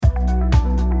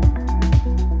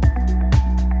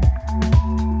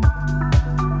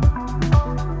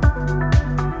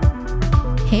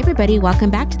everybody. Welcome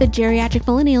back to the Geriatric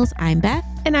Millennials. I'm Beth.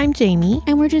 And I'm Jamie.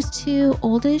 And we're just two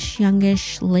oldish,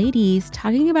 youngish ladies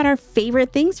talking about our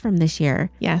favorite things from this year.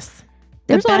 Yes.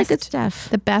 There's a lot of good stuff.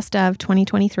 The best of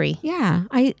 2023. Yeah.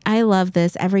 I love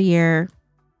this. Every year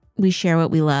we share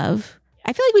what we love.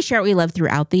 I feel like we share what we love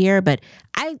throughout the year, but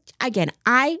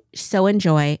I so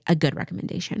enjoy a good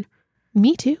recommendation.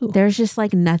 Me too. There's just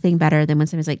like nothing better than when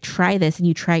somebody's like, try this, and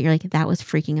you try it, you're like, that was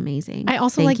freaking amazing. I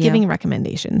also like giving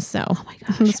recommendations. So oh my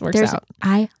gosh, this works out.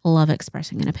 I love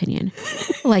expressing an opinion,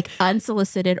 like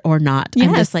unsolicited or not. Yes.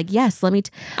 I'm just like, yes, let me.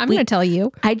 I'm going to tell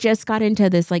you. I just got into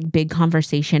this like big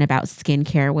conversation about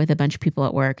skincare with a bunch of people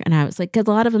at work. And I was like, because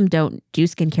a lot of them don't do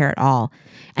skincare at all.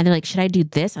 And they're like, should I do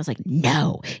this? I was like,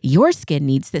 no, your skin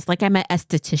needs this. Like I'm an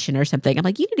esthetician or something. I'm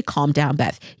like, you need to calm down,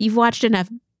 Beth. You've watched enough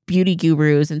beauty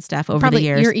gurus and stuff over the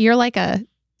years. You're like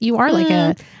you are like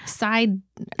a side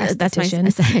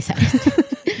esthetician.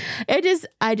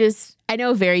 That's I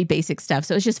know very basic stuff.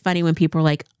 So it's just funny when people are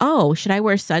like, oh, should I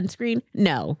wear sunscreen?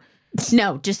 No,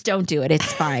 just don't do it.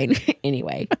 It's fine.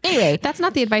 Anyway, that's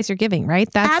not the advice you're giving,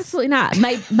 right? That's absolutely not.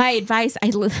 My advice,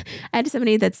 I had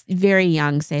somebody that's very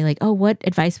young say like, oh, what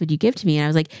advice would you give to me? And I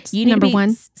was like, you need Number to be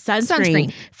one,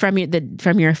 sunscreen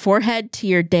from your forehead to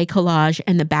your décollage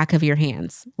and the back of your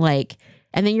hands. Like,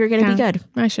 and then you're going to be good.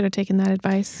 I should have taken that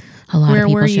advice. A lot of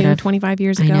people were should you have. 25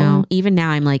 years ago? I know. Even now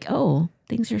I'm like, oh,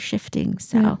 things are shifting.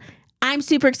 So yeah. I'm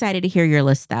super excited to hear your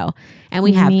list though. And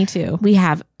we have, me too.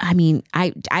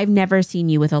 I've never seen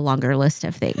you with a longer list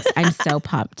of things. I'm so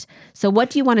pumped. So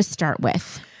what do you want to start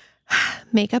with?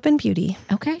 Makeup and beauty.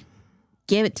 Okay.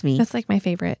 Give it to me. That's like my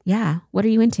favorite. Yeah. What are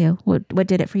you into? What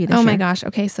did it for you this year? Oh my gosh.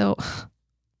 Okay. So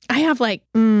I have like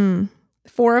 4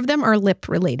 of them are lip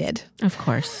related. Of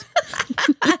course.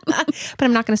 But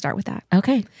I'm not going to start with that.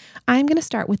 Okay. I'm going to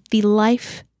start with the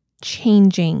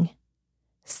life-changing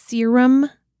serum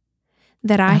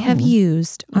that I have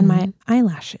used on my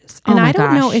eyelashes. And I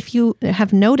don't know if you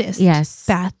have noticed,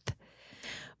 Beth,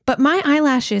 but my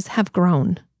eyelashes have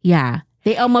grown. Yeah.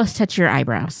 They almost touch your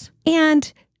eyebrows.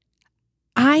 And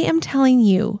I am telling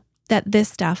you that this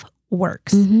stuff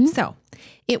works. Mm-hmm. So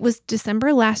it was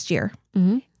December last year,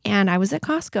 and I was at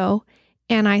Costco,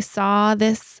 and I saw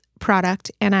this product,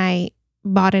 and I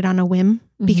bought it on a whim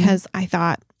because I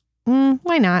thought,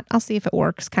 why not? I'll see if it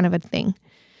works, kind of a thing.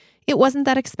 It wasn't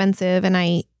that expensive, and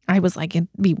I was like, it'd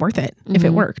be worth it if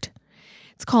it worked.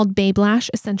 It's called Babe Lash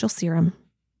Essential Serum.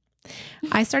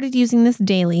 I started using this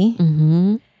daily.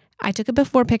 I took a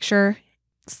before picture.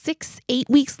 6-8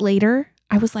 weeks later,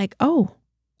 I was like, oh,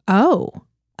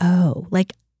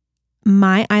 like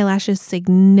my eyelashes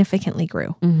significantly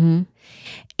grew.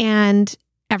 And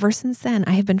ever since then,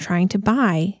 I have been trying to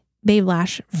buy Babe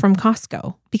Lash from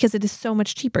Costco because it is so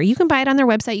much cheaper. You can buy it on their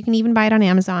website. You can even buy it on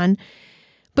Amazon.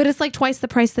 But it's like twice the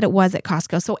price that it was at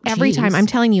Costco. So every time, I'm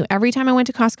telling you, every time I went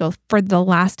to Costco for the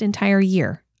last entire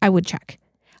year, I would check.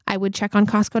 I would check on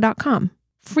Costco.com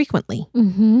frequently.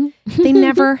 They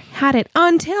never had it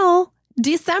until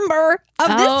December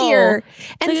of this year.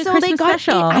 And like so they got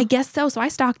special. I guess so. So I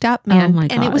stocked up, man. Oh my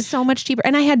and it was so much cheaper.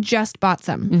 And I had just bought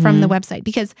some from the website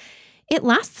because it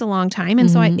lasts a long time.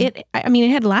 And so it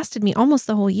had lasted me almost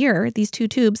the whole year, these 2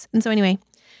 tubes. And so anyway,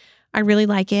 I really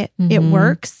like it. It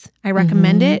works. I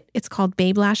recommend it. It's called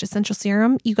Babe Lash Essential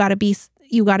Serum. You got to be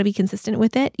consistent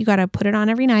with it. You got to put it on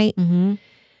every night.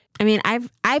 I mean,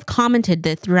 I've commented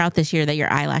that throughout this year that your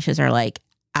eyelashes are like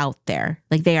out there,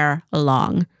 like they are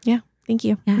long. Yeah. Thank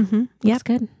you. Yeah. Yep.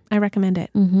 Good. I recommend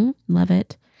it. Love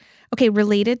it. Okay.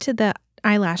 Related to the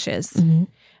eyelashes,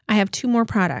 I have 2 more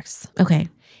products. Okay.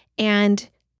 And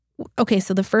okay.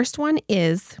 So the first one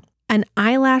is an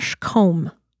eyelash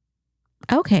comb.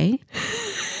 Okay.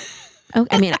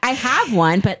 I mean, I have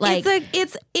one, but like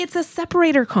it's a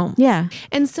separator comb. Yeah.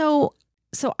 And so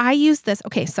I use this.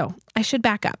 Okay, so I should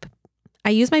back up. I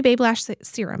use my Babe Lash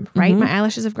serum, right? My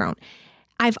eyelashes have grown.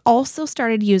 I've also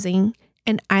started using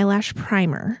an eyelash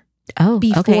primer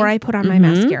before I put on my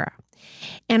mascara.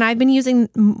 And I've been using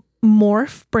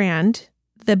Morphe brand,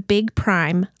 the Big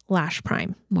Prime Lash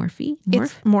Prime. Morphe?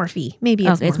 It's Morphe. Maybe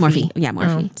it's Morphe. It's Morphe. Yeah,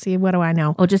 Morphe. Oh, see, what do I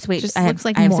know? Oh, just wait. Just I have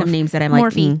some names that I'm like,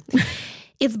 Morphe.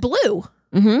 It's blue.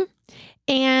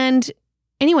 And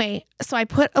anyway, so I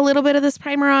put a little bit of this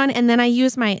primer on, and then I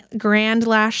use my Grand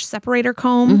Lash Separator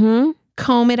comb,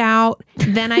 comb it out.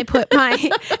 Then I put because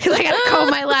I got to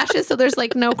comb my lashes so there's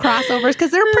like no crossovers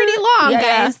because they're pretty long,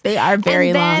 guys. They are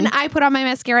very long. And then I put on my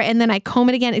mascara, and then I comb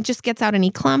it again. It just gets out any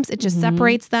clumps. It just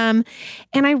separates them.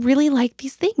 And I really like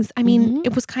these things. I mean,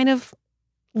 it was kind of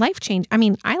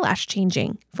eyelash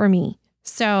changing for me.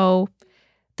 So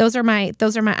those are my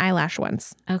eyelash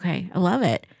ones. Okay. I love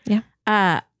it. Yeah.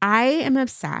 I am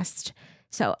obsessed.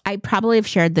 So I probably have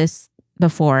shared this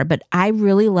before, but I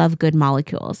really love Good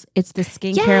Molecules. It's the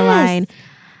skincare line.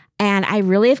 And I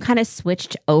really have kind of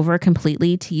switched over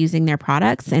completely to using their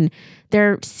products, and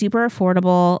they're super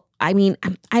affordable. I mean,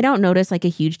 I don't notice like a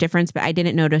huge difference, but I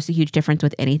didn't notice a huge difference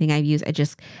with anything I've used.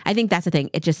 I think that's the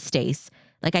thing. It just stays.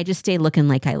 Like I just stay looking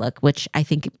like I look, which I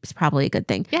think is probably a good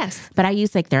thing. Yes. But I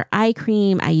use like their eye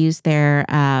cream. I use their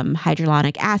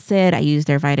hyaluronic acid. I use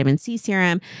their vitamin C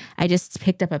serum. I just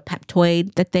picked up a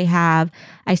Peptoid that they have.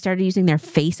 I started using their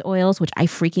face oils, which I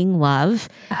freaking love.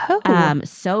 Oh.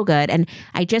 So good. And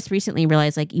I just recently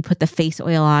realized like you put the face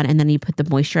oil on and then you put the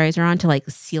moisturizer on to like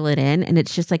seal it in. And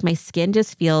it's just like my skin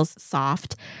just feels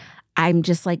soft. I'm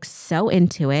just like so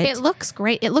into it. It looks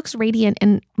great. It looks radiant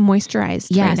and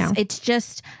moisturized right now. It's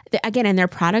just, again, and their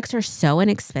products are so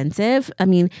inexpensive. I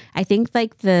mean, I think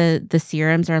like the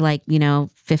serums are like,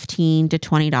 $15 to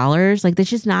 $20. Like,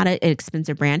 this is not an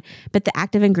expensive brand, but the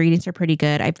active ingredients are pretty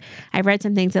good. I've read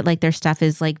some things that like their stuff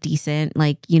is like decent,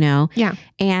 like, Yeah.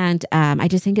 And I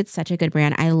just think it's such a good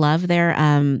brand. I love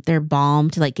their balm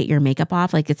to like get your makeup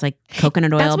off. Like it's like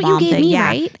coconut oil That's what balm you gave thing. me, Yeah.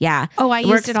 right? Yeah. Oh, I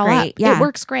used it all great. up. Yeah. It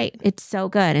works great. It's so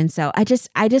good. And so I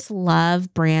just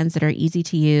love brands that are easy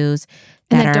to use.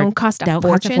 That don't cost a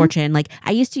fortune. Like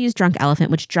I used to use Drunk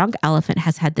Elephant, which Drunk Elephant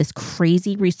has had this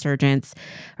crazy resurgence,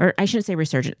 or I shouldn't say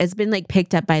resurgence. It's been like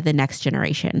picked up by the next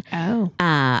generation. Oh.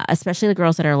 Especially the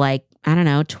girls that are like, I don't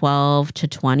know, 12 to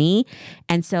 20.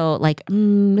 And so like,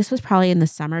 this was probably in the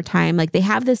summertime. Like they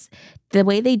have this, the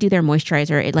way they do their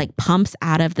moisturizer, it like pumps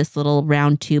out of this little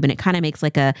round tube and it kind of makes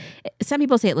like some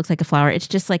people say it looks like a flower. It's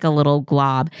just like a little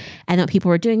glob. And what people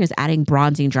were doing is adding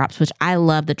bronzing drops, which I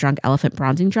love the Drunk Elephant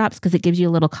bronzing drops because it gives you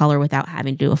a little color without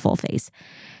having to do a full face.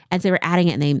 And so they were adding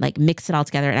it and they like mix it all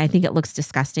together. And I think it looks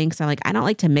disgusting. So I'm like, I don't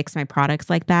like to mix my products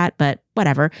like that, but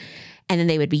whatever. And then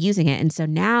they would be using it. And so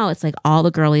now it's like all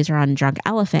the girlies are on Drunk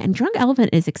Elephant, and Drunk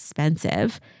Elephant is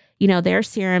expensive. Their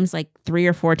serum's like 3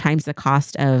 or 4 times the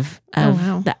cost of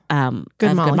the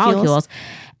Good Molecules.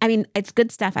 I mean, it's good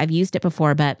stuff. I've used it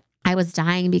before, but I was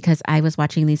dying because I was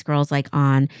watching these girls like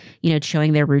on,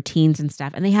 showing their routines and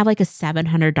stuff. And they have like a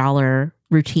 $700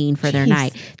 routine for their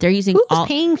night. They're using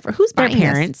who's their buying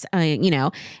parents,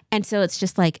 and so it's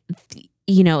just like,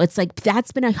 it's like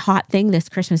that's been a hot thing this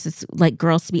Christmas. It's like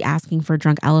girls to be asking for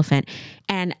Drunk Elephant.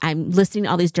 And I'm listening to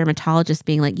all these dermatologists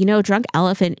being like, Drunk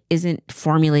Elephant isn't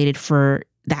formulated for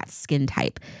that skin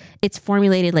type. It's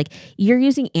formulated like you're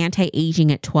using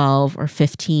anti-aging at 12 or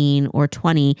 15 or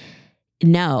 20.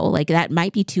 No, like that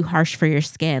might be too harsh for your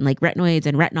skin, like retinoids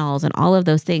and retinols and all of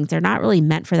those things. They're not really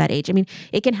meant for that age. I mean,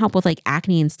 it can help with like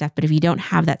acne and stuff, but if you don't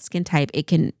have that skin type, it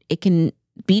can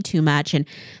be too much. And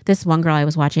this one girl I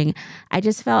was watching, I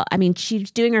just felt, I mean,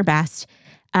 she's doing her best.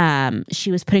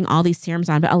 She was putting all these serums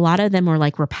on, but a lot of them were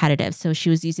like repetitive. So she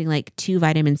was using like 2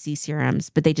 vitamin C serums,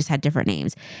 but they just had different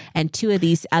names, and 2 of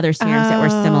these other serums that were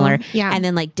similar. Yeah. And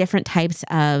then like different types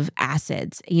of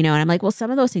acids, and I'm like, well,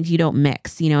 some of those things you don't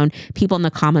mix, and people in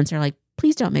the comments are like,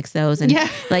 please don't mix those. And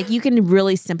like, you can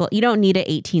really you don't need an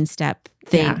 18-step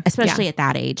thing, especially at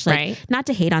that age. Like, not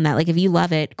to hate on that. Like if you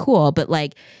love it, cool. But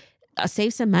like,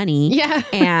 save some money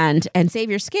and save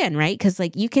your skin, right? Because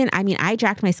like I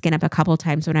jacked my skin up a couple of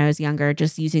times when I was younger,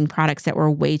 just using products that were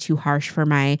way too harsh for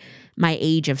my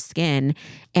age of skin.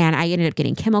 And I ended up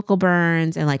getting chemical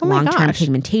burns and like long-term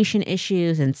pigmentation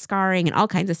issues and scarring and all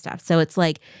kinds of stuff. So it's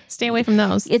like, stay away from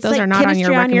those. Those like are not on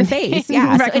your face.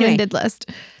 Yeah. recommended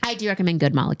list. I do recommend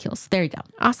Good Molecules. There you go.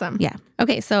 Awesome. Yeah.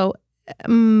 Okay. So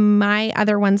my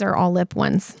other ones are all lip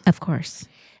ones. Of course.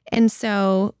 And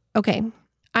so, okay.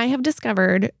 I have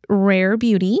discovered Rare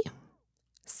Beauty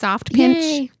Soft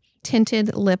Pinch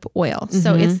Tinted Lip Oil.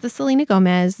 So it's the Selena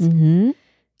Gomez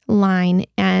line,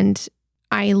 and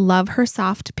I love her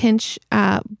Soft Pinch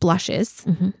blushes.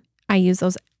 I use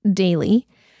those daily.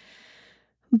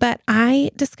 But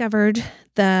I discovered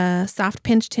the Soft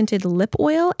Pinch Tinted Lip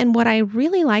Oil, and what I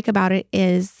really like about it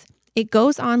is it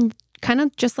goes on kind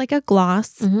of just like a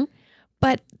gloss,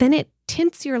 but then it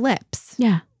tints your lips.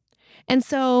 Yeah. And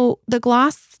so the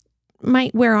gloss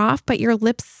might wear off, but your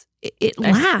lips, it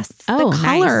lasts. Oh, the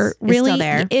color nice. really, It's still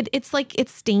there. It's like it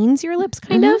stains your lips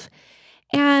kind of.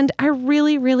 And I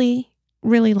really, really,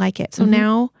 really like it. So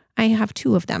now I have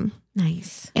 2 of them.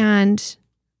 Nice. And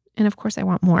of course I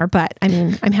want more, but I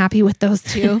mean, I'm happy with those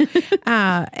 2.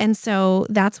 And so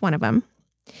that's one of them.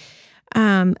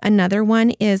 Another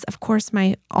one is, of course,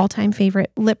 my all-time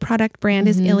favorite lip product brand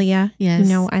is Ilia.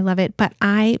 Yes. I love it. But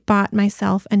I bought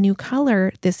myself a new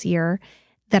color this year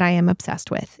that I am obsessed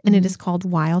with, and it is called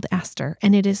Wild Aster,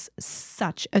 and it is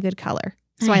such a good color.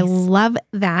 So I love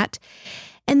that.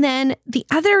 And then the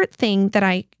other thing that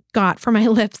I got for my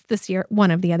lips this year,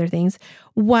 one of the other things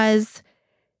was,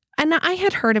 and I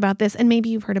had heard about this, and maybe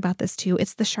you've heard about this too.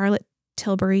 It's the Charlotte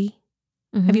Tilbury.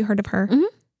 Mhm. Have you heard of her? Mhm.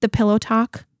 The Pillow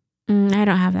Talk I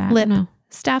don't have that. lip No.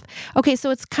 stuff. Okay, so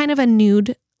it's kind of a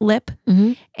nude lip.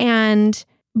 Mhm.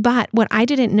 But what I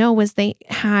didn't know was they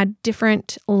had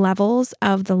different levels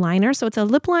of the liner. So it's a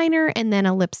lip liner and then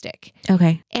a lipstick.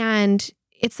 Okay. And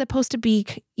it's supposed to be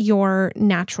your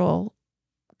natural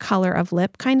color of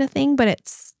lip kind of thing, but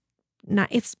it's not,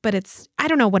 I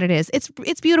don't know what it is. It's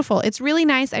beautiful. It's really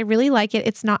nice. I really like it.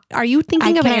 It's not, are you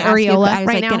thinking of an areola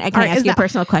right now? Can I ask you a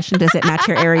personal question? Does it match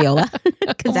your areola?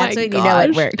 Because that's when you know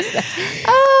it works.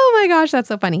 Oh my gosh, that's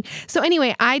so funny. So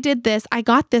anyway, I did this. I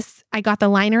got the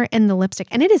liner and the lipstick,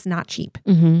 and it is not cheap.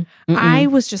 I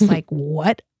was just like,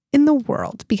 what in the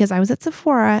world? Because I was at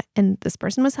Sephora and this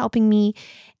person was helping me,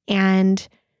 and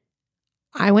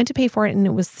I went to pay for it and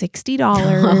it was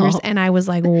 $60. And I was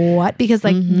like, what? Because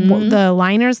like the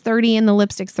liner's $30 and the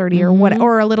lipstick's $30 or what,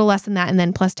 or a little less than that. And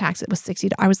then plus tax, it was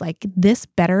 $60. I was like, this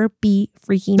better be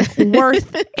freaking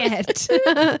worth it.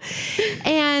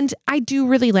 And I do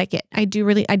really like it. I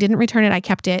didn't return it. I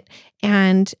kept it.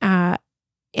 And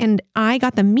I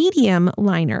got the medium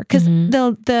liner because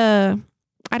the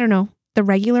I don't know, the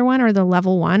regular one or the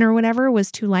level 1 or whatever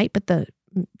was too light, but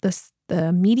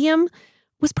the medium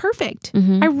was perfect.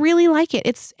 I really like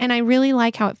it. And I really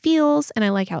like how it feels and I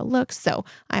like how it looks. So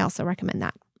I also recommend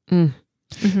that.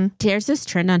 There's this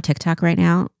trend on TikTok right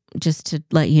now, just to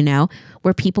let you know,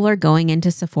 where people are going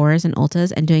into Sephora's and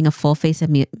Ulta's and doing a full face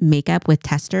of makeup with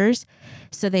testers.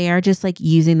 So they are just like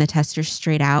using the testers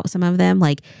straight out. Some of them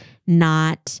like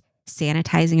not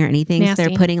sanitizing or anything. Nasty. So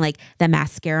they're putting like the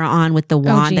mascara on with the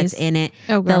wand that's in it,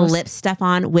 the lip stuff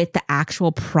on with the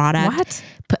actual product. What?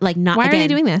 But like not. Why again, are they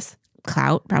doing this?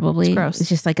 Clout, probably. It's gross. It's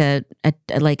just like a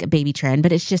baby trend,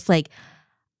 but it's just like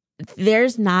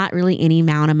there's not really any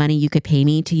amount of money you could pay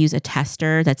me to use a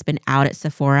tester that's been out at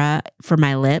Sephora for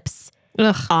my lips.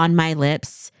 Ugh. On my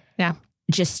lips. Yeah.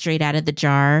 Just straight out of the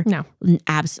jar. No.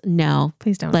 No.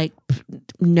 Please don't. Like,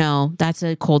 no, that's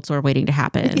a cold sore waiting to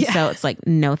happen. Yeah. So it's like,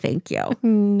 no, thank you.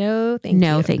 No, thank you.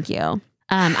 No, thank you.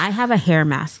 I have a hair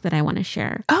mask that I want to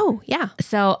share. Oh, yeah.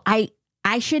 So I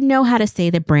should know how to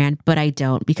say the brand, but I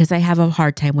don't because I have a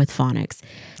hard time with phonics.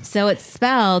 So it's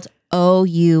spelled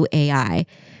OUAI,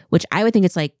 which I would think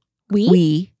it's like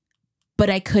we, but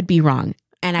I could be wrong.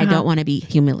 And I don't want to be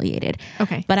humiliated.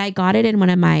 Okay. But I got it in one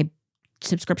of my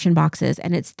subscription boxes,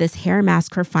 and it's this hair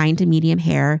mask for fine to medium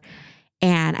hair.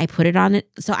 And I put it on it.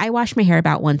 So I wash my hair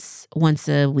about once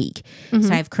a week. So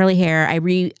I have curly hair. I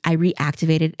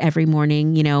reactivate it every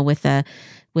morning, you know,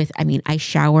 I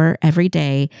shower every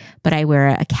day, but I wear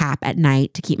a cap at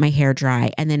night to keep my hair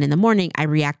dry. And then in the morning, I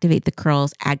reactivate the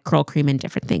curls, add curl cream and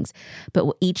different things. But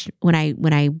when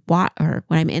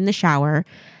I'm in the shower,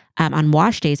 on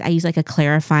wash days, I use like a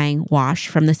clarifying wash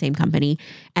from the same company.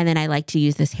 And then I like to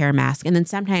use this hair mask. And then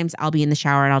sometimes I'll be in the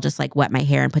shower and I'll just like wet my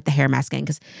hair and put the hair mask in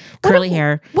because curly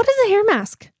hair. What is a hair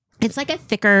mask? It's like a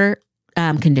thicker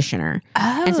conditioner.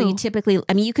 Oh. And so you typically,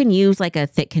 you can use like a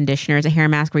thick conditioner as a hair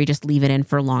mask where you just leave it in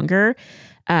for longer.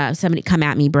 Somebody come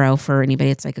at me, bro, for anybody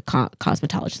that's like a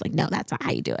cosmetologist. Like, no, that's not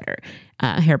how you do it, or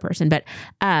a hair person. But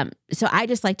so I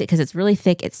just liked it because it's really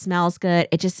thick. It smells good.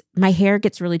 My hair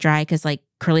gets really dry because like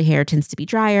curly hair tends to be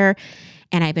drier.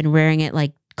 And I've been wearing it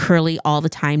like curly all the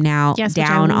time now, yes,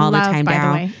 down all the time by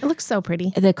down. The way. It looks so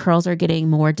pretty. The curls are getting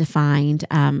more defined.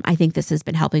 I think this has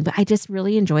been helping, but I just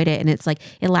really enjoyed it. And it's like,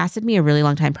 it lasted me a really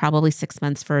long time, probably 6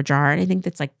 months for a jar. And I think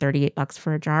that's like $38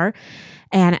 for a jar.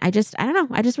 And I don't know.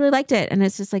 I just really liked it. And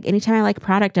it's just like, anytime I like a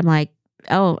product, I'm like,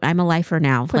 oh, I'm a lifer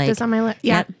now. Put this on my lip.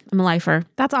 Yeah. Yep, I'm a lifer.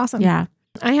 That's awesome. Yeah.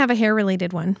 I have a hair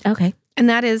related one. Okay. And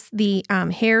that is the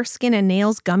hair, skin, and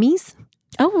nails gummies.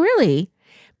 Oh, really?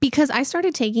 Because I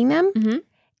started taking them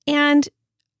and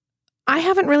I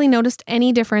haven't really noticed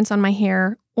any difference on my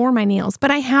hair or my nails,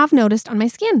 but I have noticed on my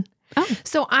skin. Oh.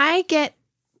 So I get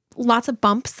lots of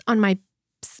bumps on my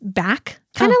back,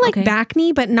 kind of like okay.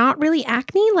 acne, but not really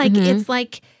acne. Like it's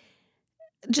like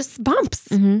just bumps.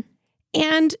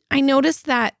 And I noticed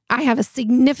that I have a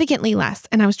significantly less,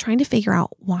 and I was trying to figure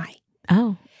out why.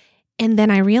 Oh. And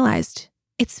then I realized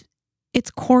it's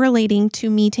correlating to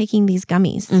me taking these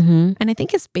gummies. And I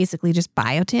think it's basically just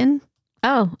biotin.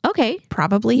 Oh, okay.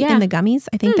 Probably in the gummies.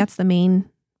 I think that's the main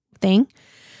thing.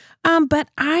 But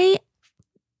I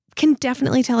can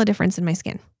definitely tell a difference in my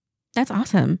skin. That's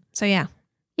awesome. So yeah.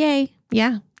 Yay.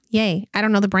 Yeah. Yay. I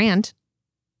don't know the brand.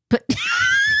 But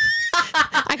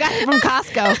I got it from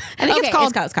Costco. I think it's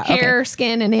called Costco. Hair,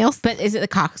 Skin, and Nails. But is it the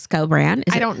Costco brand?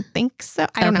 I don't think so.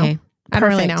 I don't know. I don't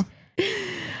really know. Perfect.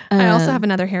 I also have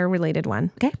another hair related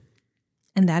one. Okay.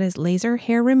 and that is laser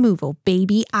hair removal.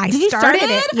 Baby, I Did you started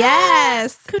start it. it?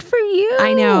 Yes. Good for you.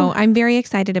 I know. I'm very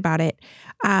excited about it.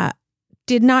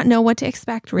 Did not know what to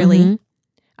expect, really, Mhm.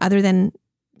 other than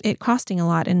it costing a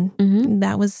lot, and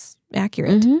that was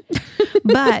accurate.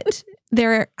 But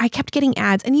I kept getting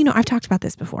ads, and I've talked about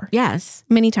this before. Yes.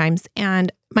 Many times,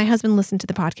 and my husband listened to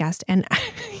the podcast, and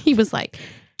he was like,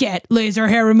 get laser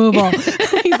hair removal.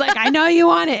 He's like, I know you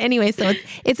want it. Anyway, so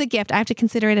it's a gift. I have to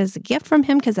consider it as a gift from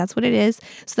him because that's what it is,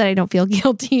 so that I don't feel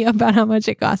guilty about how much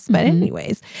it costs. But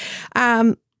anyways,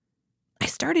 I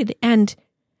started, and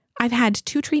I've had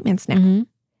 2 treatments now.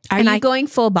 Are you going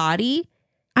full body?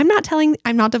 I'm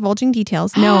not divulging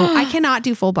details. No, I cannot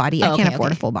do full body. I can't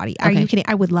afford a full body. Are you kidding?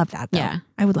 I would love that, though. Yeah.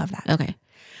 I would love that. Okay.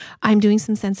 I'm doing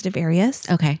some sensitive areas.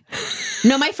 Okay.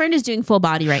 No, my friend is doing full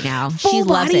body right now. Full She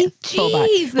loves body? it. Full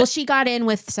body. Jeez. Well, she got in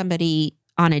with somebody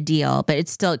on a deal, but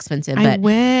it's still expensive. I But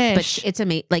wish. it's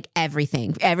amazing. Like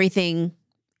everything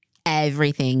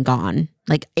gone.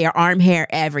 Like your arm hair,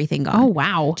 everything gone. Oh,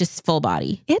 wow. Just full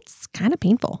body. It's kind of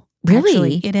painful. Really?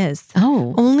 Actually, it is.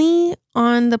 Oh. Only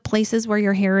on the places where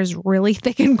your hair is really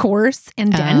thick and coarse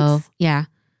and dense, Oh, yeah.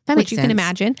 That makes which you sense. can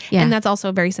imagine. Yeah. And that's also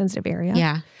a very sensitive area.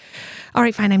 Yeah. All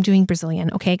right, fine. I'm doing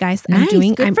Brazilian. Okay, guys. Nice.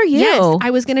 Good for you. Yes,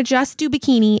 I was going to just do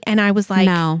bikini, and I was like,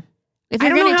 no. If I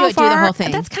you're don't going know to how do it, far. do the whole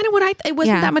thing. That's kind of what it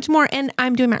wasn't Yeah. that much more. And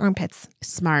I'm doing my armpits.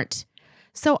 Smart.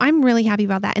 So I'm really happy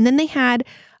about that. And then they had,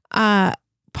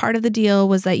 part of the deal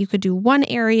was that you could do one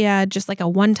area, just like a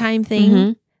one-time thing.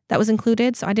 Mhm. That was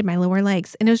included. So I did my lower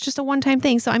legs, and it was just a one-time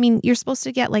thing. So, I mean, you're supposed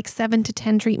to get like 7 to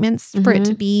 10 treatments for it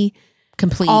to be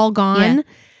Complete. all gone. Yeah.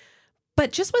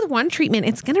 But just with one treatment,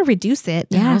 it's going to reduce it.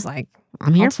 And Yeah. I was like,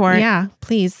 I'm here for it. Yeah,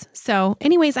 please. So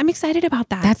anyways, I'm excited about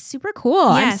that. That's super cool.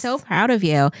 I'm Yes. so proud of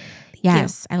you.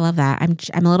 Yes, I love that.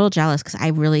 I'm a little jealous because I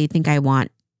really think I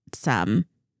want some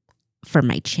for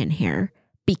my chin hair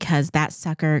because that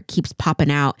sucker keeps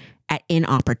popping out at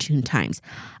inopportune times.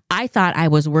 I thought I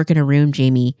was working a room,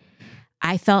 Jamie.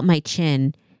 I felt my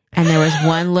chin, and there was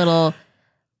one little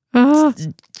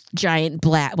giant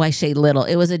black. Well, I say little.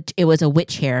 It was a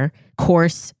witch hair,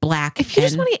 coarse black. If you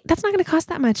just want to, that's not going to cost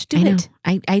that much. Do I know.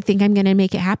 it. I think I'm going to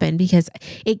make it happen because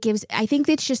it gives, I think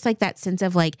it's just like that sense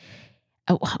of like,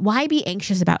 oh, why be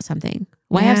anxious about something?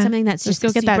 Why have Yeah. something that's Just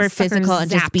just go get that super sucker physical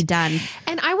and just zapped. be done?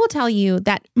 And I will tell you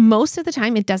that most of the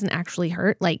time it doesn't actually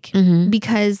hurt. Like,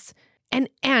 because,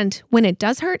 and when it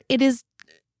does hurt, it is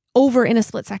over in a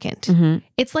split second.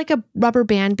 It's like a rubber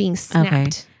band being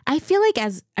snapped. I feel like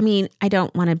I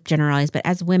don't want to generalize, but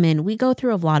as women, we go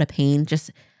through a lot of pain,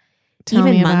 just Tell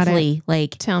me even about monthly.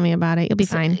 Like, Tell me about it. You'll be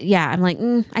fine. Yeah. I'm like,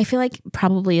 I feel like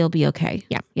probably it'll be okay.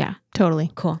 Yeah. Yeah.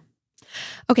 Totally. Cool.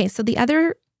 Okay. So the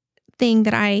other thing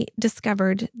that I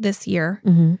discovered this year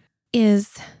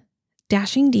is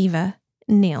Dashing Diva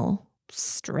nail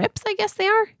strips, I guess they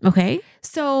are. Okay.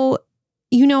 So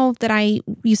you know that I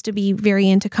used to be very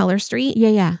into Color Street. Yeah.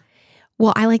 Yeah.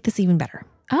 Well, I like this even better.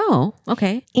 Oh,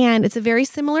 okay. And it's a very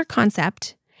similar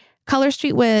concept. Color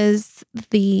Street was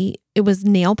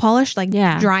nail polish, like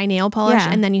dry nail polish,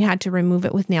 and then you had to remove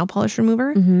it with nail polish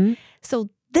remover. So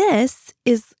this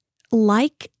is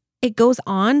like, it goes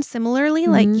on similarly,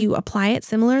 like you apply it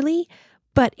similarly,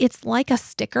 but it's like a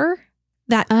sticker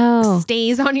that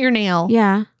stays on your nail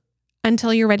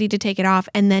until you're ready to take it off.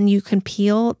 And then you can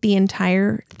peel the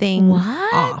entire thing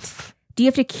off. Do you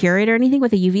have to cure it or anything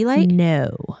with a UV light?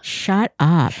 No. Shut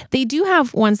up. They do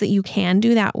have ones that you can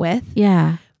do that with.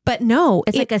 Yeah. But no.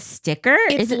 It's like a sticker?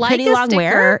 It's Is it like pretty a long sticker.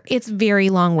 wear? It's very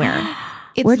long wear.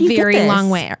 It's Where do you get very this? long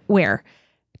wear.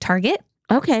 Target,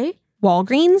 Okay.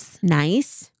 Walgreens,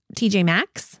 Nice. TJ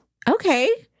Maxx. Okay.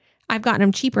 I've gotten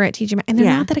them cheaper at TJ Maxx, and they're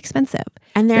not that expensive.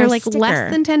 And They're like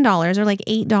less than $10 or like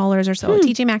 $8 or so.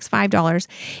 TJ Maxx $5.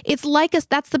 It's like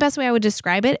that's the best way I would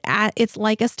describe it. It's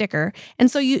like a sticker.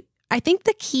 And so I think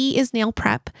the key is nail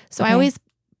prep. So I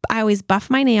always buff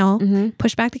my nail,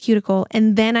 push back the cuticle,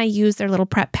 and then I use their little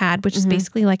prep pad, which is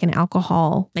basically like an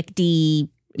alcohol. Like it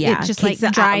just like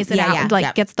dries it out,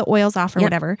 like gets the oils off or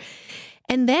whatever.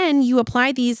 And then you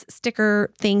apply these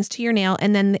sticker things to your nail,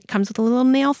 and then it comes with a little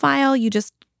nail file. You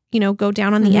just, go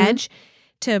down on the edge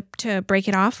to break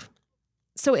it off.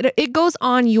 So it goes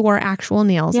on your actual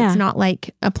nails. Yeah. It's not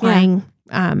like applying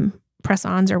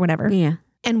press-ons or whatever. Yeah.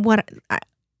 And what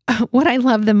I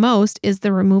love the most is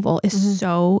the removal is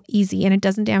so easy, and it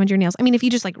doesn't damage your nails. I mean, if you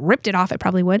just like ripped it off, it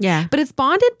probably would. Yeah. But it's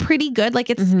bonded pretty good. Like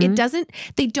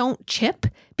they don't chip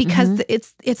because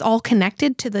it's all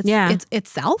connected to the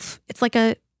itself. It's like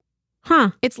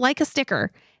it's like a sticker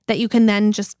that you can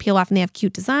then just peel off, and they have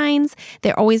cute designs.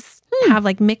 They always have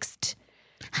like mixed.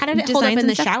 How did it hold up in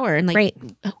the shower? And like, right.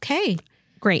 Okay.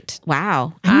 Great.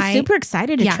 Wow. I'm super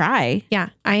excited to try. Yeah,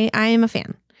 I am a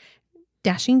fan.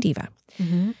 Dashing Diva.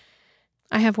 Mm-hmm.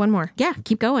 I have one more. Yeah,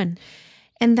 keep going.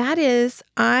 And that is,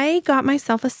 I got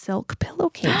myself a silk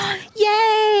pillowcase.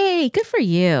 Yay! Good for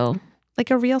you.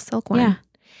 Like a real silk one. Yeah.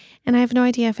 And I have no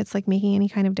idea if it's like making any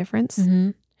kind of difference. Mm-hmm.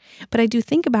 But I do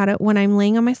think about it when I'm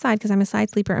laying on my side because I'm a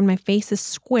side sleeper and my face is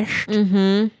squished.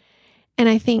 Mm-hmm. And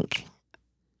I think,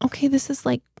 okay, this is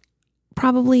like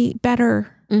probably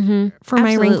better for Absolutely.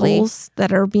 my wrinkles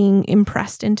that are being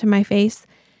impressed into my face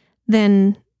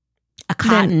than a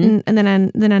cotton. than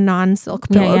a non-silk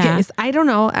pillowcase. Yeah. I don't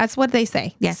know. That's what they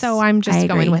say. Yes, so I'm just I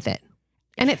going agree. with it.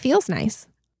 And it feels nice.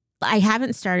 I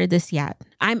haven't started this yet.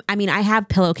 I have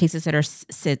pillowcases that are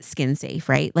skin safe,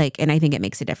 right? Like, and I think it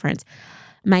makes a difference.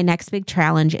 My next big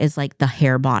challenge is like the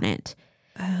hair bonnet.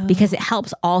 Because it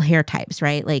helps all hair types,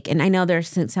 right? Like, and I know there's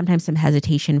sometimes some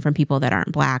hesitation from people that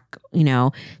aren't Black,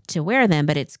 to wear them,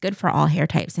 but it's good for all hair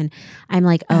types. And I'm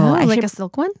like, a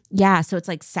silk one? Yeah. So it's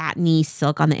like satiny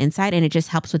silk on the inside, and it just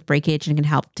helps with breakage and can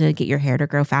help to get your hair to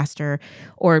grow faster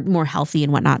or more healthy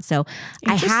and whatnot. So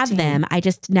I have them. I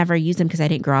just never use them because I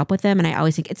didn't grow up with them. And I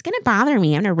always think it's going to bother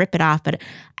me. I'm going to rip it off. But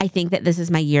I think that this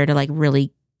is my year to like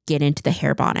really get into the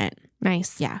hair bonnet.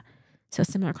 Nice. Yeah. So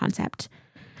similar concept.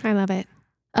 I love it.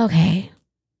 Okay.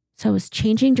 So I was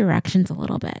changing directions a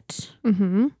little bit.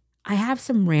 Mm-hmm. I have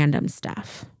some random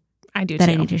stuff I do that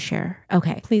too. I need to share.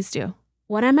 Okay. Please do.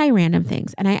 One of my random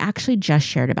things, and I actually just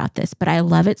shared about this, but I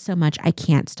love it so much I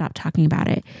can't stop talking about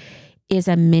it, is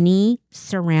a mini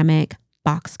ceramic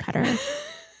box cutter.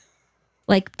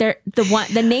 Like the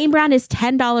name brand is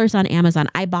 $10 on Amazon.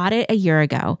 I bought it a year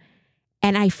ago,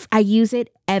 and I use it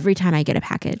every time I get a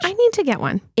package. I need to get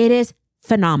one. It is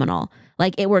phenomenal.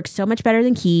 Like, it works so much better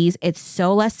than keys. It's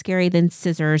so less scary than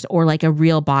scissors or like a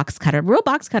real box cutter. Real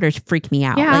box cutters freak me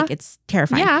out. Yeah. Like, it's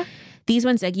terrifying. Yeah. These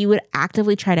ones, like, you would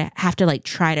actively try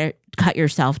to cut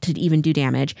yourself to even do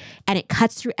damage. And it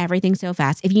cuts through everything so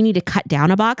fast. If you need to cut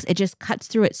down a box, it just cuts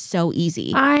through it so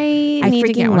easy. I need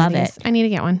to get one love of these. I need to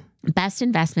get one. Best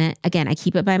investment. Again, I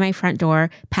keep it by my front door.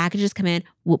 Packages come in,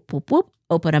 whoop, whoop, whoop,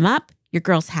 open them up. Your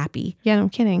girl's happy. Yeah, no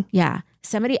kidding. Yeah.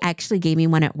 Somebody actually gave me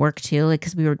one at work too, like,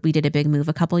 because we did a big move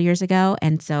a couple years ago,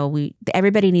 and so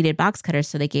everybody needed box cutters,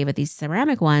 so they gave it these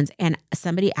ceramic ones. And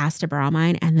somebody asked to borrow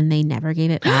mine, and then they never gave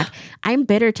it back. I'm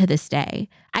bitter to this day.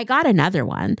 I got another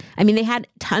one. I mean, they had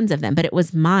tons of them, but it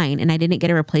was mine, and I didn't get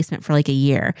a replacement for like a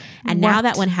year. And now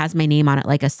that one has my name on it,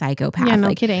 like a psychopath. Yeah, no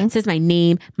like, kidding. It says my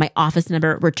name, my office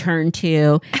number, return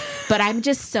to. But I'm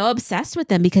just so obsessed with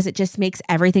them because it just makes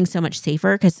everything so much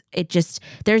safer. Because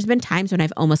there's been times when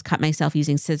I've almost cut myself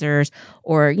using scissors,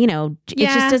 or it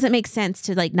just doesn't make sense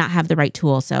to like not have the right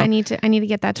tool. So I need to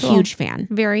get that tool. Huge fan.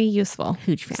 Very useful.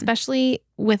 Huge fan. Especially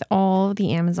with all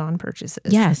the Amazon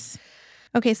purchases. Yes.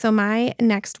 Okay, so my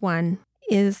next one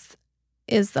is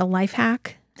a life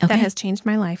hack that has changed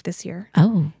my life this year.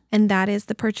 Oh. And that is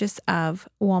the purchase of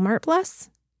Walmart Plus,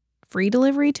 free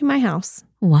delivery to my house.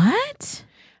 What?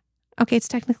 Okay, it's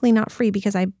technically not free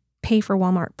because I pay for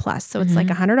Walmart Plus. So it's like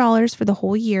 $100 for the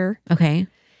whole year. Okay.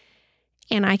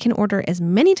 And I can order as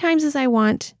many times as I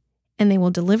want, and they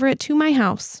will deliver it to my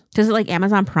house. Does it like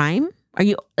Amazon Prime? Are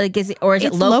you like, is it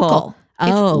It's local?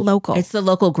 Oh, it's local. It's the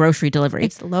local grocery delivery.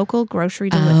 It's local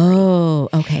grocery delivery. Oh,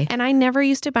 okay. And I never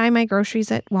used to buy my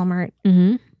groceries at Walmart.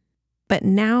 Mm-hmm. But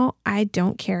now I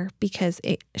don't care because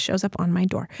it shows up on my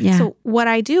door. Yeah. So what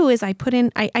I do is I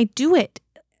do it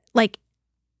like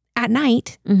at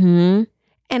night. Mm-hmm.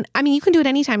 And I mean, you can do it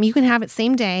anytime. You can have it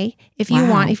same day if you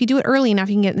want. If you do it early enough,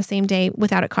 you can get it the same day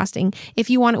without it costing. If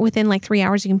you want it within like 3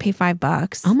 hours, you can pay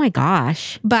 $5. Oh my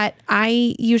gosh. But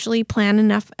I usually plan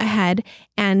enough ahead,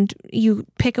 and you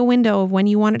pick a window of when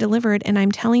you want it delivered. And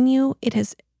I'm telling you, it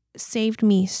has saved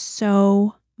me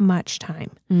so much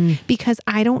time because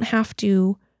I don't have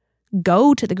to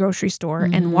go to the grocery store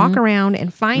and walk around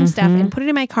and find stuff and put it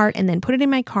in my cart and then put it in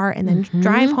my car and then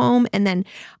drive home and then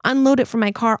unload it from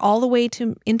my car all the way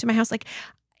into my house. Like,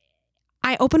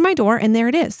 I open my door and there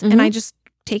it is. And I just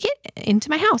take it into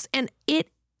my house. And it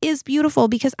is beautiful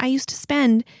because I used to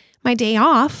spend my day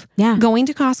off going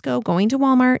to Costco, going to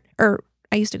Walmart, or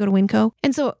I used to go to Winco.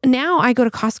 And so now I go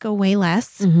to Costco way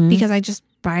less because I just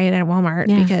buy it at Walmart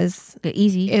because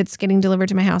it's getting delivered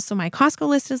to my house. So my Costco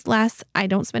list is less. I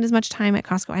don't spend as much time at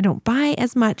Costco. I don't buy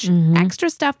as much extra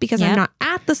stuff because I'm not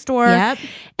at the store.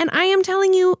 And I am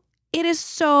telling you, it is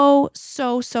so,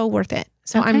 so, so worth it.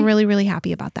 So I'm really, really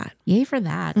happy about that. Yay for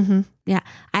that. Yeah.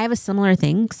 I have a similar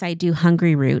thing because I do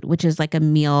Hungry Root, which is like a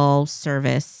meal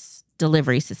service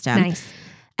delivery system. Nice.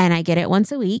 and I get it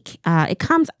once a week.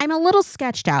 I'm a little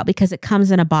sketched out because it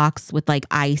comes in a box with like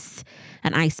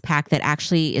an ice pack that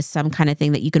actually is some kind of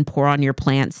thing that you can pour on your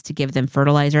plants to give them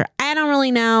fertilizer. I don't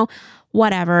really know.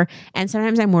 Whatever. And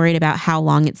sometimes I'm worried about how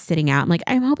long it's sitting out. I'm like,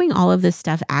 I'm hoping all of this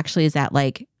stuff actually is at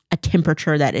like a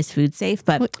temperature that is food safe,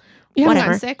 but you haven't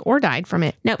whatever. gotten sick or died from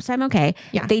it. Nope. So I'm okay.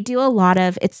 Yeah. They do a lot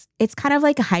of, it's kind of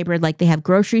like a hybrid. Like they have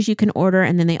groceries you can order,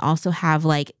 and then they also have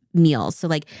like meals. So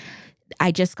like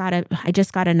I just got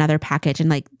another package, and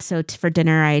like, so for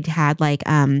dinner I had like,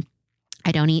 I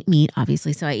don't eat meat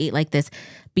obviously. So I ate like this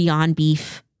Beyond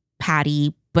Beef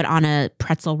patty, but on a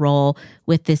pretzel roll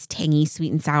with this tangy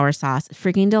sweet and sour sauce.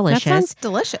 Freaking delicious. That sounds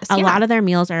delicious. A lot of their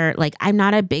meals are like, I'm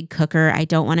not a big cooker. I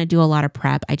don't want to do a lot of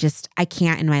prep. I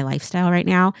can't in my lifestyle right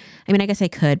now. I mean, I guess I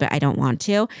could, but I don't want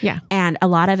to. Yeah. And a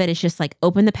lot of it is just like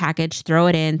open the package, throw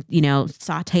it in,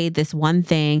 saute this one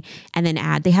thing, and then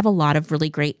add. They have a lot of really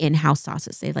great in-house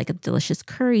sauces. They have like a delicious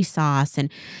curry sauce,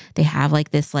 and they have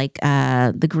like this like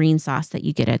the green sauce that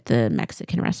you get at the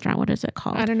Mexican restaurant. What is it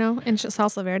called? I don't know. And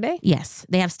salsa verde? Yes.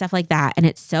 They have stuff like that, and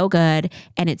it's so good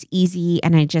and it's easy,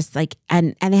 and I just like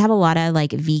and they have a lot of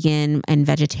like vegan and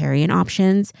vegetarian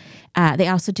options. They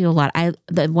also do a lot.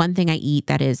 The one thing I eat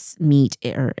that is meat,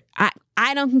 or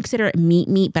I don't consider it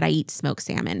meat, but I eat smoked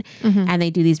salmon, and they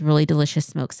do these really delicious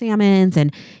smoked salmons,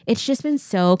 and it's just been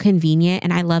so convenient,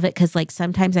 and I love it because like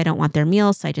sometimes I don't want their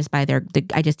meals, so I just buy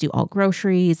I just do all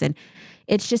groceries, and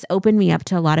it's just opened me up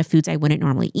to a lot of foods I wouldn't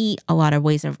normally eat, a lot of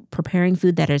ways of preparing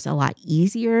food that is a lot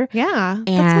easier. Yeah. And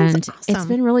that sounds awesome. It's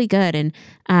been really good. And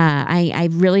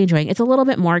I'm really enjoying it. It's a little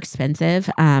bit more expensive,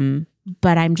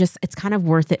 but it's kind of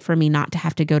worth it for me not to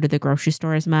have to go to the grocery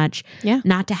store as much. Yeah.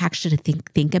 Not to actually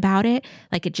think about it.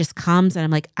 Like it just comes, and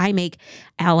I'm like,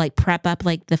 I'll like prep up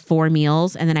like the 4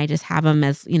 meals, and then I just have them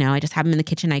as, I just have them in the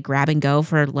kitchen. I grab and go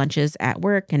for lunches at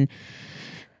work, and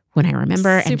when I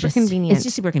remember, super convenient. It's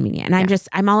just super convenient. And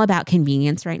I'm all about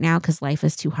convenience right now because life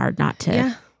is too hard not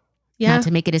to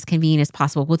make it as convenient as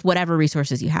possible with whatever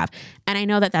resources you have. And I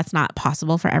know that that's not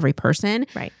possible for every person.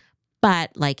 Right.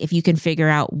 But like, if you can figure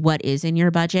out what is in your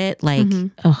budget, like,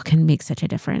 it can make such a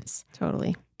difference.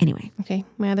 Totally. Anyway. Okay.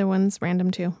 My other one's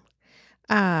random too.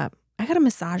 I got a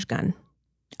massage gun.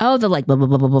 Oh, the like, blah, blah,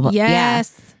 blah, blah, blah.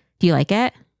 Yes. Yeah. Do you like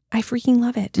it? I freaking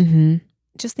love it. Mm-hmm.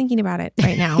 Just thinking about it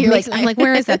right now. You're I'm like,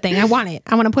 where is that thing? I want it.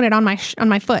 I want to put it on my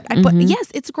foot. Yes,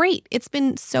 it's great. It's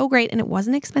been so great, and it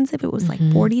wasn't expensive. It was like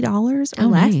 $40 or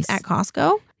less at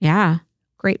Costco. Yeah,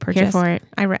 great purchase. Here for it.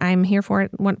 I'm here for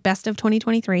it. Best of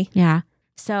 2023. Yeah.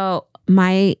 So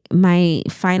my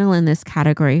final in this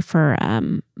category for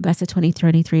best of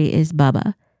 2023 is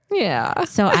Bubba. Yeah.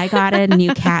 So I got a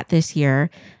new cat this year.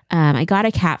 I got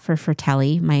a cat for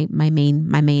Fratelli, my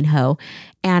main hoe,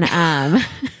 and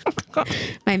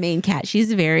my main cat.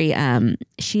 She's very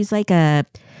she's like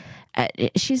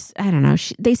she's, I don't know.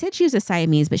 They said she was a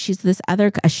Siamese, but she's this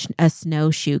other a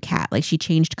snowshoe cat. Like she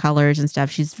changed colors and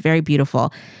stuff. She's very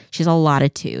beautiful. She's a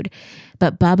latitude.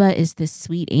 But Bubba is this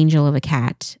sweet angel of a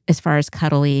cat as far as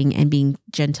cuddling and being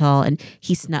gentle. And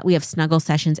we have snuggle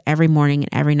sessions every morning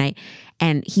and every night.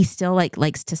 And he still like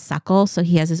likes to suckle. So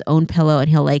he has his own pillow, and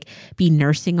he'll like be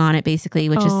nursing on it basically,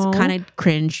 which is kind of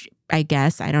cringe, I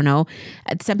guess. I don't know.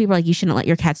 Some people are like, you shouldn't let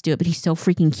your cats do it, but he's so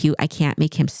freaking cute. I can't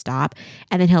make him stop.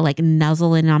 And then he'll like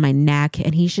nuzzle in on my neck,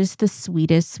 and he's just the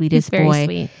sweetest he's very boy.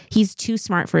 Sweet. He's too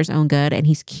smart for his own good, and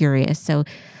he's curious. So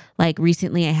like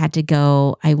recently I had to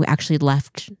go, I actually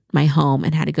left my home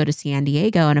and had to go to San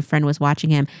Diego, and a friend was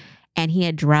watching him, and he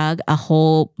had drug a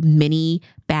whole mini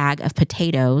bag of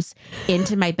potatoes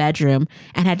into my bedroom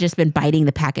and had just been biting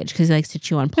the package because he likes to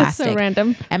chew on plastic. That's so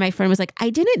random. And my friend was like, I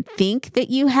didn't think that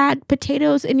you had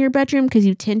potatoes in your bedroom because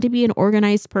you tend to be an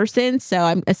organized person. So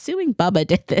I'm assuming Bubba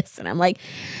did this. And I'm like,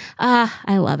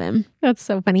 I love him. That's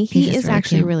so funny. He is really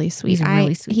actually cute. really sweet. He's a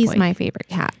really sweet He's boy. my favorite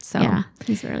cat. So Yeah,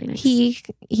 he's really nice.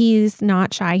 He's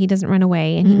not shy. He doesn't run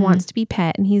away, and he wants to be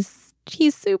pet, and he's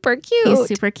super cute. He's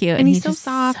super cute. And he's so just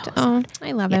soft.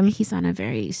 I love him. He's on a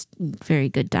very, very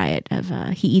good diet of,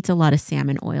 he eats a lot of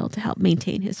salmon oil to help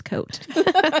maintain his coat.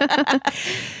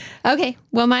 Okay.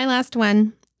 Well, my last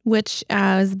one, which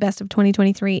is the best of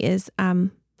 2023, is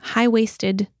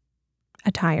high-waisted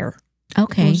attire.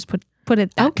 Okay. We'll just put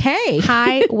it that. Okay.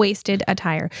 High-waisted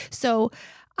attire. So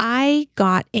I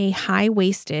got a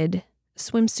high-waisted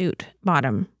swimsuit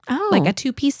bottom, like a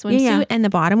 2-piece swimsuit, Yeah. and the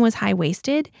bottom was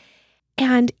high-waisted.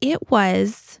 And it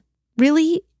was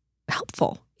really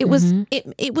helpful. It was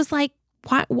it was like,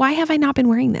 why have I not been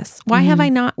wearing this? Why have I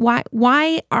not?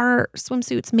 Why are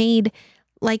swimsuits made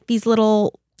like these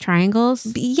little triangles?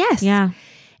 Yes. Yeah.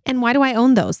 And why do I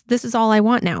own those? This is all I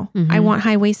want now. I want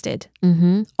high-waisted.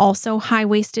 Also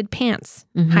high-waisted pants,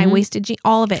 high-waisted jeans,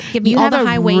 all of it. Give me all the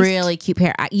high waist. Really cute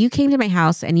pair. You came to my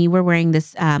house and you were wearing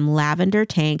this lavender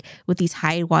tank with these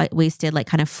high-waisted, like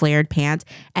kind of flared pants.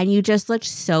 And you just looked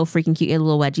so freaking cute. You had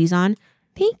little wedgies on.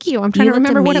 Thank you. I'm trying to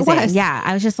remember what it was. Yeah.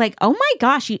 I was just like, oh my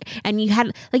gosh. And you had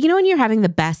like, when you're having the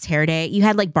best hair day, you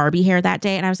had like Barbie hair that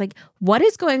day. And I was like, what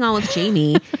is going on with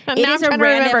Jamie? It is a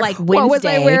random like Wednesday. What was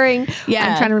I wearing? Yeah.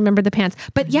 I'm trying to remember the pants.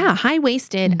 But yeah,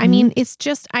 high-waisted. I mean, it's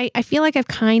just, I feel like I've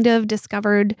kind of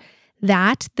discovered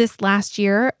that this last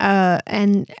year.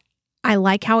 And I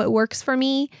like how it works for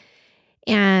me.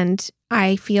 And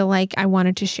I feel like I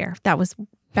wanted to share. That was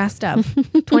best of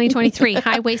 2023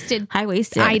 high-waisted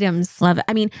items. Love it.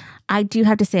 I mean, I do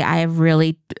have to say I have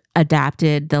really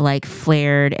adapted the like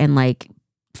flared and like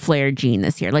flared jean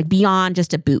this year, like beyond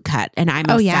just a boot cut. And I'm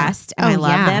obsessed and I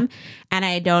love them. And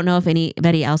I don't know if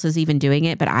anybody else is even doing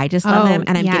it, but I just love them.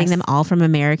 And I'm getting them all from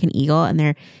American Eagle and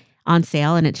they're on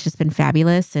sale and it's just been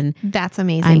fabulous. And that's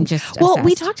amazing. I'm just obsessed.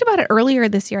 We talked about it earlier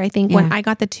this year, I think, when I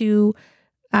got the two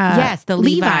the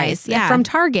Levi's from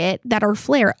Target that are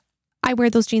flare. I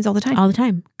wear those jeans all the time. All the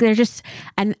time. They're just,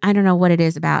 and I don't know what it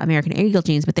is about American Eagle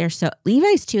jeans, but they're so,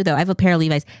 Levi's too, though. I have a pair of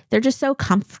Levi's. They're just so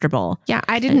comfortable. Yeah,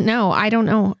 I didn't know. I don't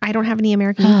know. I don't have any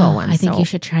American Eagle ones. I think you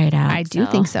should try it out. I do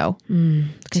think so. Good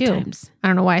too. Times. I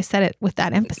don't know why I said it with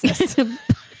that emphasis.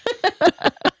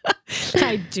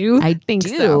 I think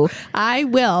so. I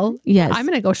will. Yes. I'm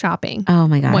going to go shopping. Oh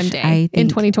my gosh. One day in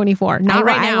 2024. Not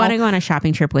right now. I want to go on a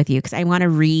shopping trip with you because I want to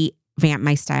revamp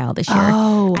my style this year.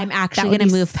 Oh, I'm actually going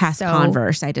to move past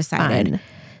Converse. I decided. Fun.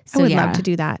 So I would love to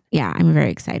do that. Yeah, I'm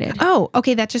very excited. Oh,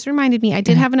 okay. That just reminded me. I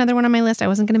did have another one on my list. I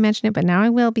wasn't going to mention it, but now I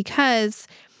will because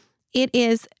it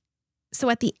is. So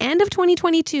at the end of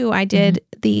 2022, I did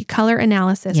the color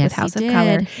analysis with House of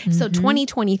Color. So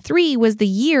 2023 was the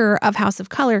year of House of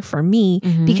Color for me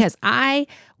because I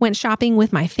went shopping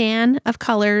with my fan of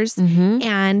colors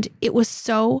and it was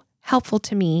so helpful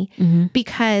to me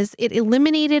because it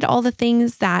eliminated all the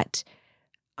things that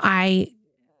I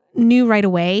knew right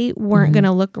away weren't going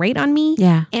to look great on me.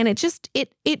 Yeah. And it just,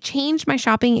 it changed my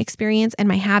shopping experience and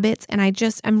my habits. And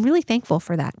I'm really thankful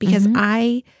for that because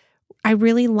I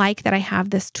really like that I have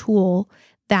this tool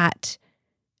that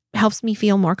helps me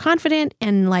feel more confident.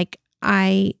 And like,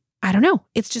 I don't know,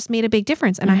 it's just made a big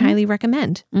difference. And I highly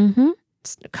recommend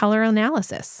color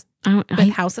analysis with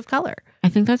House of Color. I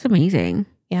think that's amazing.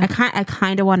 Yeah. I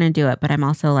kind of want to do it, but I'm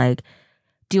also like,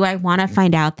 do I want to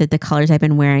find out that the colors I've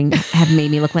been wearing have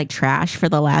made me look like trash for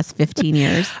the last 15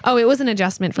 years? Oh, it was an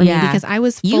adjustment for me because I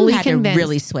was fully convinced. To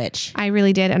really switch. I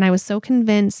really did. And I was so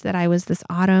convinced that I was this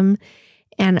autumn.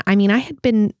 And I mean, I had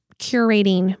been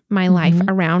curating my life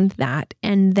around that.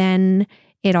 And then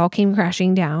it all came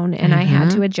crashing down and I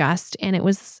had to adjust. And it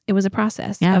was a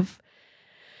process of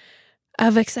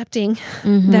accepting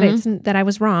that I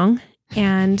was wrong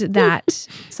and that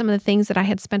some of the things that I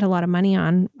had spent a lot of money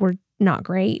on were not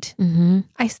great.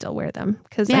 I still wear them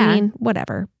because I mean,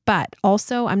 whatever. But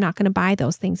also I'm not going to buy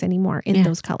those things anymore in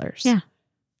those colors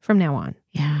from now on.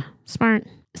 Yeah. Smart.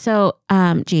 So,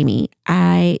 Jamie,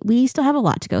 we still have a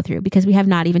lot to go through because we have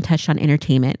not even touched on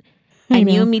entertainment. And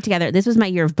you and me together, this was my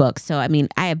year of books. So, I mean,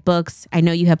 I have books. I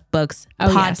know you have books,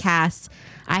 podcasts. Yes.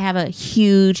 I have a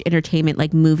huge entertainment,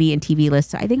 like movie and TV list.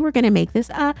 So I think we're going to make this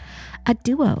a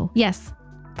duo. Yes.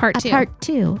 Part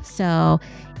two. So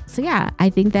yeah, I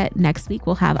think that next week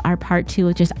we'll have our part 2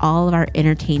 with just all of our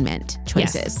entertainment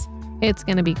choices. Yes. It's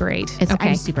going to be great.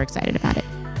 I'm super excited about it.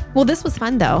 Well, this was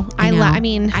fun though.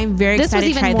 I'm very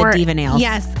excited to try the Diva nails.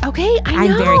 Yes. Okay.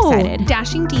 I'm very excited.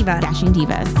 Dashing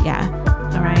Divas. Yeah.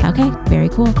 All right. Okay. Very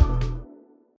cool.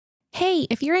 Hey,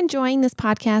 if you're enjoying this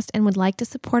podcast and would like to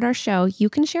support our show, you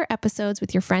can share episodes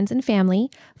with your friends and family,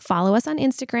 follow us on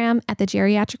Instagram at The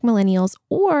Geriatric Millennials,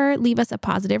 or leave us a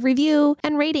positive review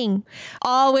and rating,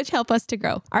 all which help us to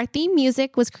grow. Our theme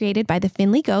music was created by the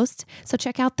Finley Ghost, so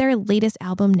check out their latest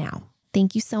album now.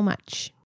 Thank you so much.